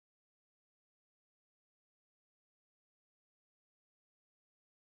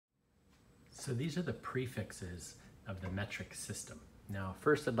So these are the prefixes of the metric system. Now,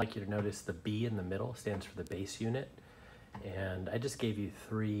 first I'd like you to notice the B in the middle stands for the base unit. And I just gave you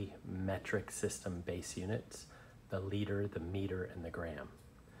 3 metric system base units: the liter, the meter, and the gram.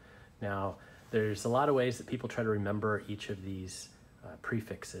 Now, there's a lot of ways that people try to remember each of these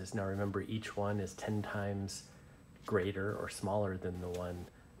prefixes. Now remember, each one is 10 times greater or smaller than the one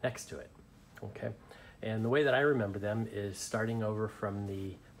next to it, okay? And the way that I remember them is starting over from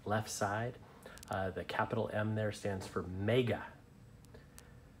the left side. The capital M there stands for mega.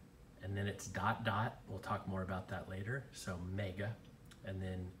 And then it's dot dot. We'll talk more about that later. So mega. And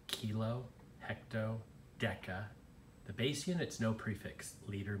then kilo, hecto, deca. The base unit's no prefix: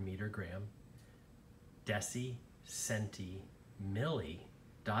 liter, meter, gram. Deci, centi, milli,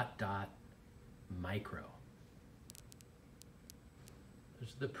 dot dot, micro.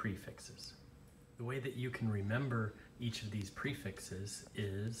 Those are the prefixes. The way that you can remember each of these prefixes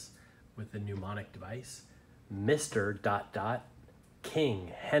is with the mnemonic device: Mr. dot dot, King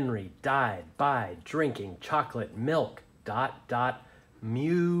Henry died by drinking chocolate milk dot dot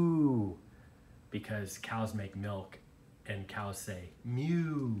mew, because cows make milk and cows say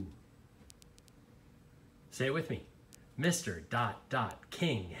mew. Say it with me. Mr. dot dot,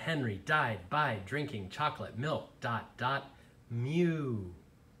 King Henry died by drinking chocolate milk dot dot mew.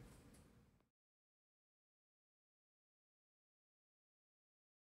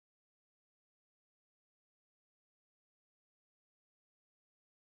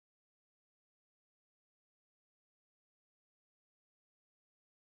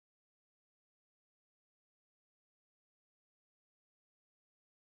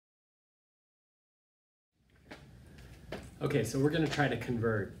 Okay, so we're going to try to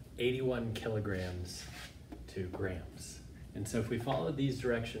convert 81 kilograms to grams. And so if we follow these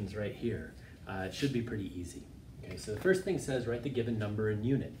directions right here, it should be pretty easy. Okay, so the first thing says write the given number in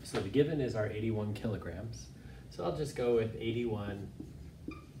unit. So the given is our 81 kilograms. So I'll just go with 81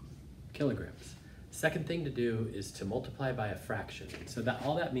 kilograms. Second thing to do is to multiply by a fraction. So that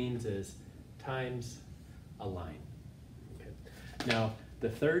all that means is times a line. Okay. Now, the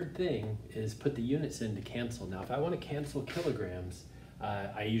third thing is put the units in to cancel. Now, if I want to cancel kilograms,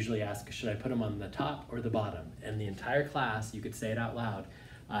 I usually ask, should I put them on the top or the bottom? And the entire class, you could say it out loud,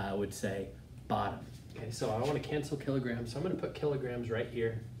 would say bottom. Okay, so I want to cancel kilograms, so I'm going to put kilograms right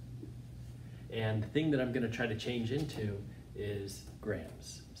here. And the thing that I'm going to try to change into is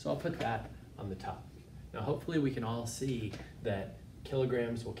grams. So I'll put that on the top. Now, hopefully we can all see that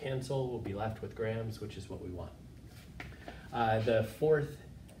kilograms will cancel, we'll be left with grams, which is what we want. The fourth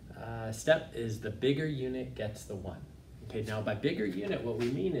step is the bigger unit gets the 1. Okay, now by bigger unit, what we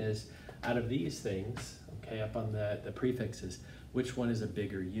mean is out of these things, okay, up on the prefixes, which one is a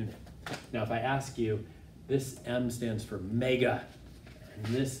bigger unit? Now, if I ask you, this M stands for mega, and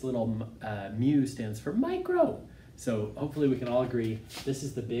this little mu stands for micro. So hopefully we can all agree this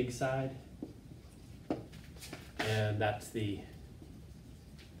is the big side, and that's the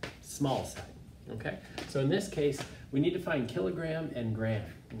small side. Okay, so in this case, we need to find kilogram and gram,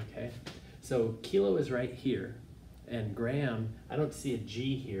 okay? So kilo is right here, and gram, I don't see a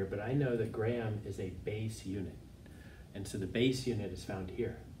G here, but I know that gram is a base unit. And so the base unit is found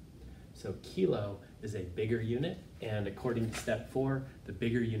here. So kilo is a bigger unit, and according to step 4, the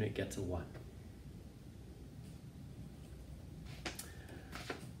bigger unit gets a 1.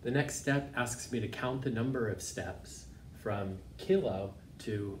 The next step asks me to count the number of steps from kilo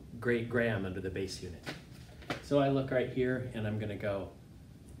to gram under the base unit. So I look right here and I'm gonna go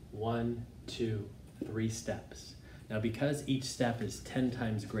 1, 2, 3 steps. Now, because each step is 10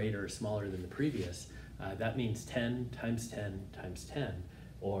 times greater or smaller than the previous, that means 10 times 10 times 10,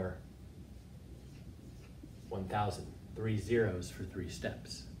 or 1,000, 3 zeros for 3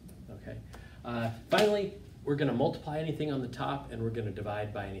 steps, okay? Finally, we're gonna multiply anything on the top and we're gonna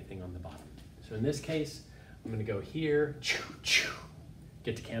divide by anything on the bottom. So in this case, I'm gonna go here,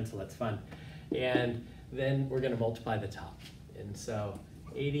 get to cancel, that's fun. And then we're gonna multiply the top. And so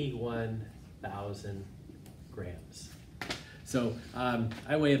 81,000 grams. So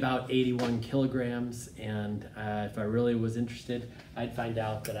I weigh about 81 kilograms, and if I really was interested, I'd find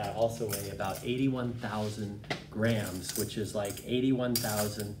out that I also weigh about 81,000 grams, which is like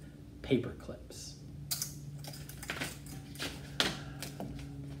 81,000 paper clips.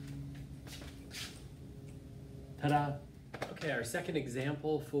 Ta-da! Okay, our second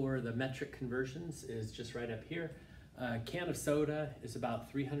example for the metric conversions is just right up here. A can of soda is about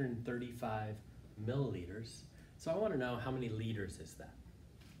 335 milliliters. So I want to know how many liters is that?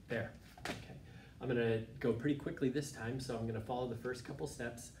 There. Okay. I'm going to go pretty quickly this time, so I'm going to follow the first couple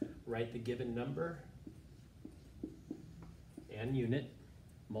steps, write the given number and unit,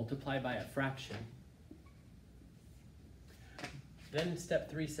 multiply by a fraction. Then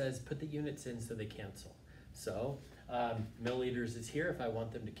step 3 says put the units in so they cancel. So milliliters is here. If I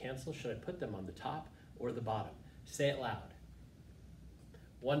want them to cancel, should I put them on the top or the bottom? Say it loud.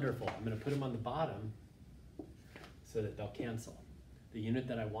 Wonderful. I'm going to put them on the bottom so that they'll cancel. The unit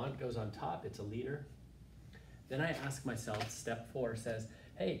that I want goes on top. It's a liter. Then I ask myself, step 4 says,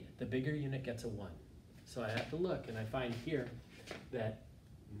 hey, the bigger unit gets a 1. So I have to look, and I find here that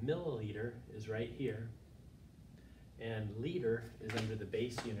milliliter is right here, and liter is under the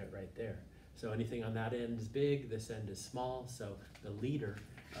base unit right there. So anything on that end is big, this end is small, so the liter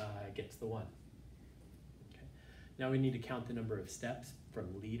gets the 1. Okay. Now we need to count the number of steps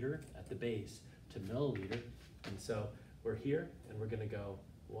from liter at the base to milliliter, and so we're here, and we're going to go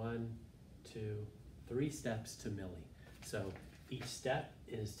 1, 2, 3 steps to milli. So each step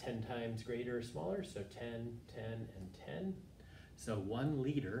is 10 times greater or smaller, so 10, 10, and 10. So 1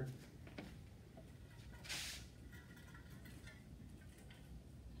 liter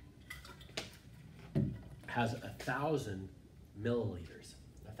has 1,000 milliliters,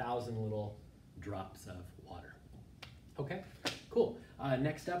 1,000 little drops of water. Okay, cool.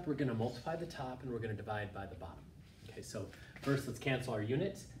 Next up, we're gonna multiply the top and we're gonna divide by the bottom. Okay, so first let's cancel our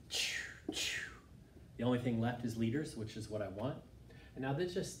units. The only thing left is liters, which is what I want. And now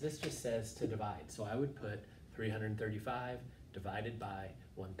this just says to divide. So I would put 335 divided by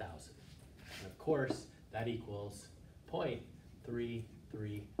 1,000. And of course, that equals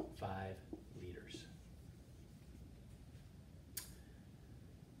 0.335 liters.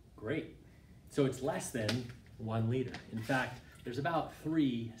 Great. So it's less than 1 liter. In fact, there's about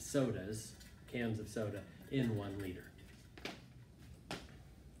 3 sodas, cans of soda, in 1 liter.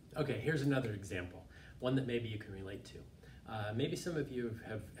 Okay, here's another example, one that maybe you can relate to. Maybe some of you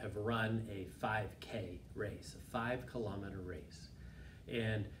have run a 5K race, a 5-kilometer race.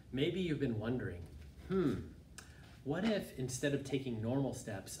 And maybe you've been wondering, what if instead of taking normal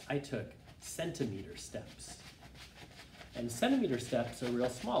steps, I took centimeter steps? And centimeter steps are real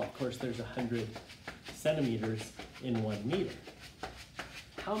small. Of course, there's 100 centimeters in 1 meter.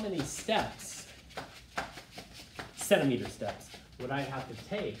 How many steps, centimeter steps, would I have to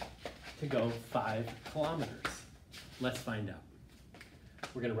take to go 5 kilometers? Let's find out.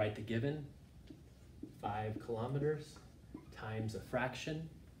 We're going to write the given, 5 kilometers times a fraction.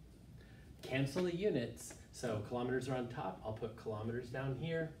 Cancel the units. So kilometers are on top. I'll put kilometers down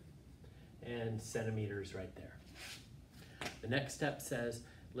here and centimeters right there. The next step says,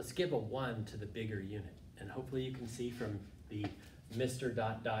 let's give a 1 to the bigger unit. And hopefully you can see from the Mr. ...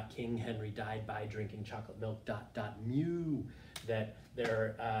 King Henry died by drinking chocolate milk ... mu that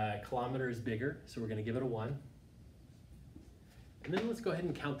their kilometer is bigger. So we're going to give it a 1. And then let's go ahead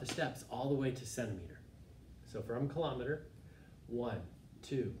and count the steps all the way to centimeter. So from kilometer, 1,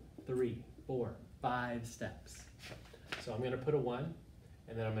 2, 3, 4, 5 steps. So I'm going to put a 1,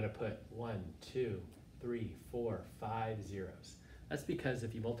 and then I'm going to put 1, 2, 3, 4, 5 zeros. That's because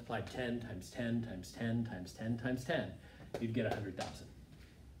if you multiply 10 times 10 times 10 times 10 times 10, you'd get 100,000.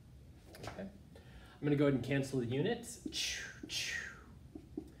 Okay. I'm going to go ahead and cancel the units.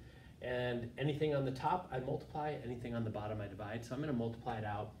 And anything on the top, I multiply. Anything on the bottom, I divide. So I'm going to multiply it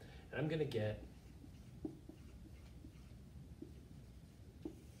out, and I'm going to get,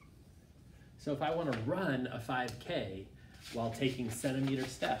 so if I want to run a 5K while taking centimeter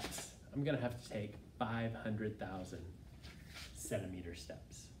steps, I'm going to have to take 500,000 centimeter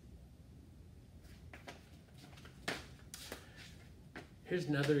steps. Here's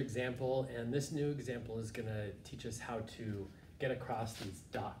another example, and this new example is going to teach us how to get across these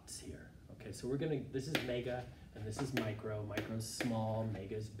dots here. Okay, so this is mega and this is micro. Micro's small,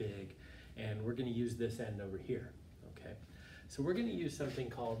 mega's big, and we're going to use this end over here. Okay, so we're going to use something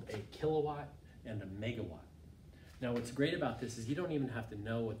called a kilowatt and a megawatt. Now what's great about this is you don't even have to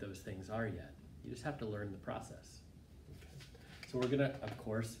know what those things are yet. You just have to learn the process. Okay. So we're going to, of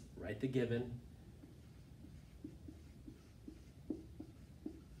course, write the given.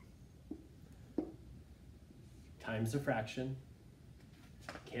 Times the fraction.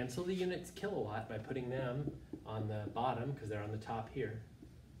 Cancel the units kilowatt by putting them on the bottom because they're on the top here.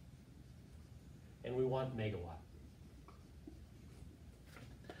 And we want megawatt.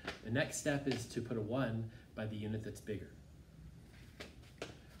 The next step is to put a 1 by the unit that's bigger.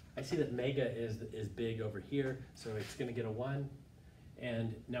 I see that mega is big over here, so it's going to get a 1.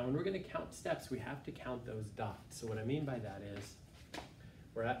 And now when we're going to count steps, we have to count those dots. So what I mean by that is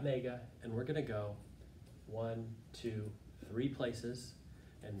we're at mega, and we're going to go 1, 2, 3 places.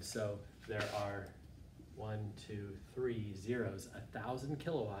 And so there are 1, 2, 3 zeros, 1,000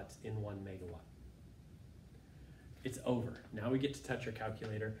 kilowatts in 1 megawatt. it's over. Now we get to touch our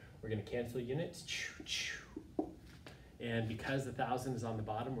calculator. We're gonna cancel units. And because the 1,000 is on the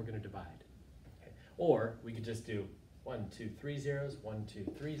bottom, we're gonna divide. Okay. Or we could just do 1, 2, 3 zeros, 1, 2,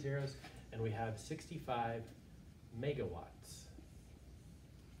 3 zeros, and we have 65 megawatts.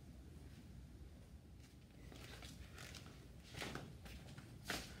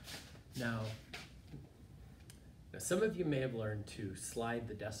 Now, some of you may have learned to slide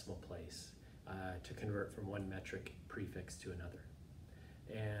the decimal place to convert from one metric prefix to another.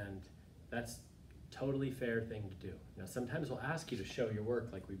 And that's totally fair thing to do. Now, sometimes we'll ask you to show your work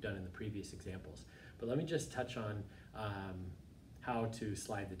like we've done in the previous examples, but let me just touch on how to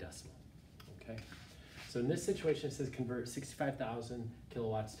slide the decimal, okay? So in this situation, it says convert 65,000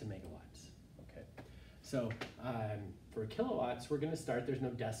 kilowatts to megawatts, okay? So for kilowatts, we're gonna start, there's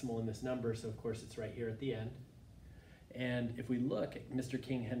no decimal in this number, so of course it's right here at the end. And if we look at Mr.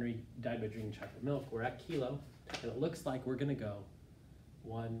 King Henry died by drinking chocolate milk, we're at kilo, and it looks like we're gonna go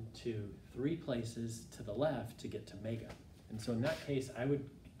 1, 2, 3 places to the left to get to mega. And so in that case, I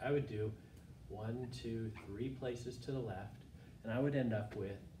would do 1, 2, 3 places to the left, and I would end up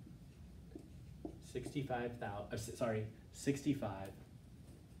with 65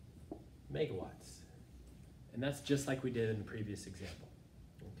 megawatts. And that's just like we did in the previous example,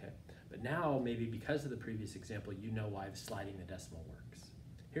 okay? But now, maybe because of the previous example, you know why sliding the decimal works.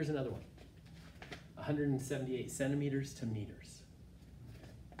 Here's another one, 178 centimeters to meters.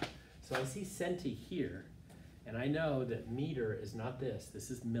 Okay. So I see centi here, and I know that meter is not this. This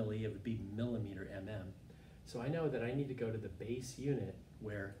is milli, it would be millimeter, mm. So I know that I need to go to the base unit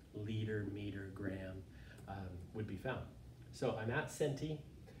where liter, meter, gram would be found. So I'm at centi,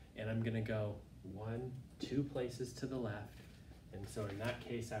 and I'm gonna go 1, 2 places to the left. And so in that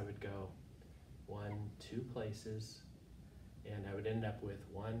case, I would go 1, 2 places, and I would end up with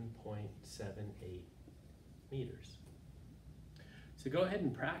 1.78 meters. So go ahead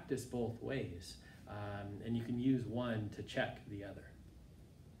and practice both ways, and you can use one to check the other.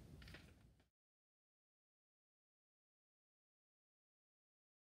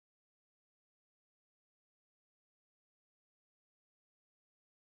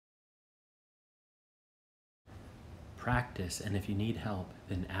 Practice, and if you need help,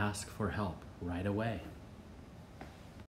 then ask for help right away.